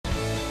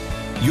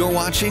You're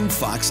watching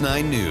Fox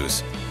 9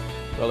 News.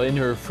 Well, in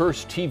her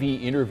first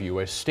TV interview,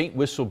 a state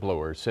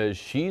whistleblower says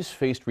she's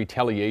faced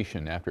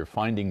retaliation after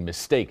finding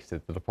mistakes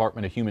at the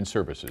Department of Human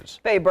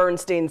Services. Faye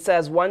Bernstein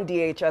says one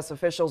DHS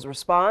official's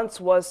response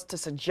was to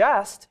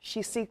suggest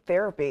she seek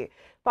therapy.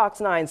 Fox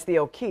 9's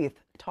Theo Keith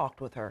talked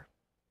with her.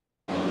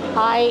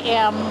 I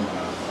am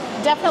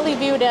definitely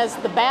viewed as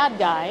the bad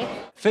guy.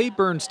 Faye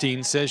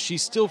Bernstein says she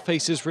still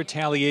faces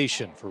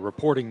retaliation for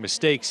reporting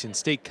mistakes in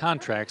state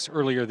contracts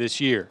earlier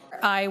this year.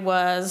 I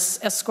was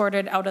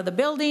escorted out of the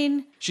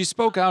building. She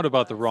spoke out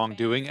about the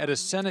wrongdoing at a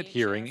Senate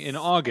hearing in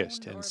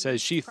August and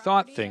says she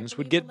thought things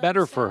would get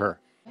better for her.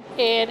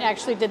 It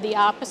actually did the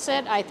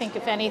opposite. I think,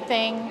 if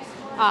anything,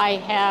 I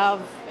have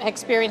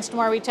experienced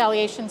more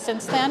retaliation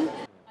since then.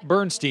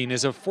 Bernstein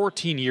is a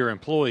 14-year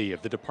employee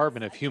of the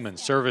Department of Human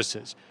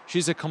Services.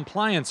 She's a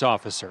compliance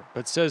officer,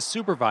 but says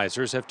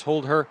supervisors have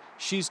told her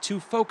she's too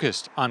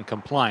focused on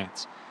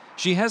compliance.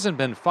 She hasn't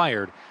been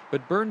fired,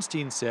 but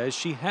Bernstein says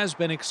she has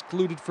been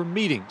excluded from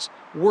meetings,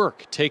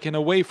 work taken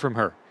away from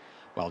her.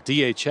 While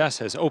DHS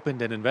has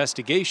opened an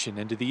investigation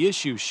into the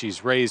issues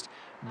she's raised,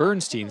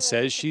 Bernstein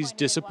says she's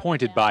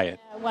disappointed by it.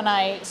 When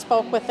I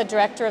spoke with the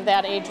director of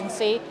that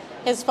agency,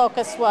 his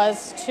focus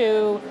was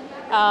to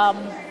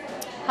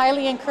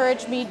highly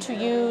encourage me to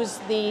use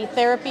the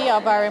therapy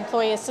of our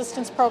employee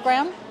assistance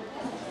program,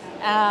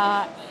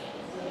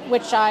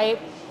 which I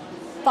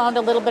found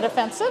a little bit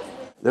offensive.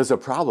 There's a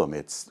problem.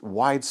 It's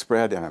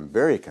widespread, and I'm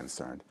very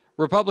concerned.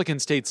 Republican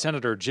State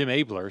Senator Jim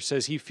Abler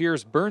says he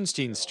fears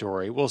Bernstein's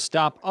story will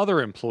stop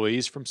other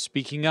employees from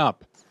speaking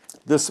up.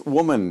 This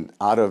woman,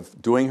 out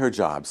of doing her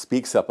job,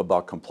 speaks up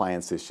about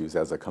compliance issues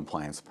as a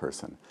compliance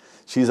person.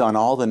 She's on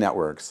all the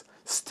networks,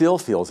 still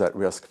feels at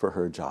risk for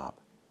her job.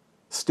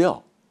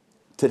 Still,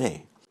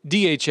 today.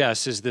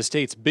 DHS is the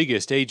state's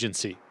biggest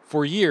agency.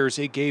 For years,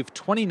 it gave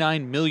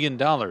 $29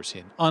 million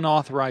in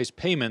unauthorized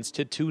payments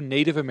to 2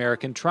 Native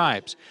American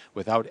tribes,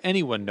 without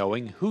anyone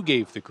knowing who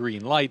gave the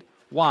green light,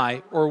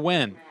 why, or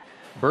when.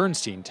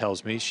 Bernstein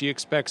tells me she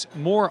expects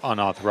more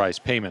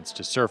unauthorized payments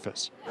to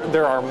surface.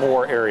 There are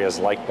more areas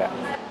like that.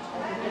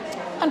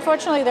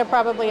 Unfortunately, there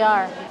probably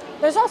are.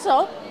 There's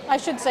also, I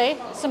should say,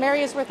 some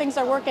areas where things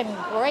are working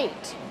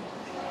great.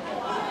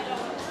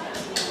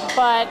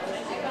 But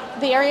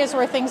the areas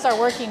where things are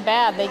working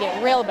bad, they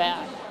get real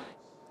bad.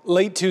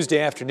 Late Tuesday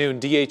afternoon,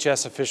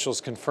 DHS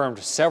officials confirmed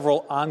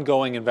several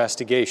ongoing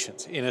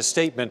investigations. In a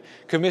statement,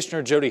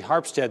 Commissioner Jody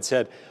Harpstead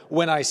said,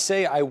 "When I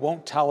say I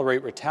won't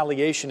tolerate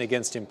retaliation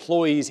against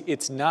employees,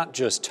 it's not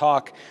just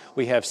talk.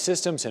 We have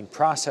systems and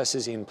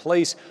processes in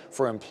place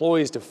for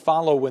employees to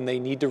follow when they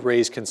need to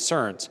raise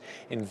concerns.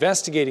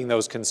 Investigating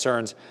those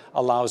concerns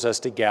allows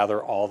us to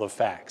gather all the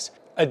facts."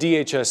 A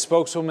DHS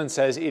spokeswoman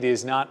says it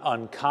is not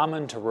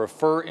uncommon to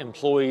refer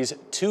employees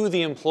to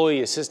the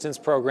Employee Assistance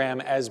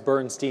Program, as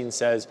Bernstein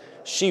says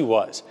she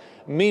was.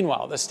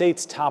 Meanwhile, the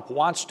state's top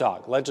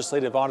watchdog,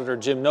 Legislative Auditor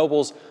Jim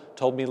Nobles,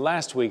 told me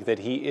last week that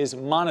he is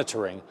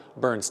monitoring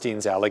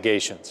Bernstein's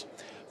allegations.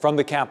 From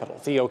the Capitol,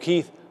 Theo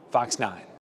Keith, Fox 9.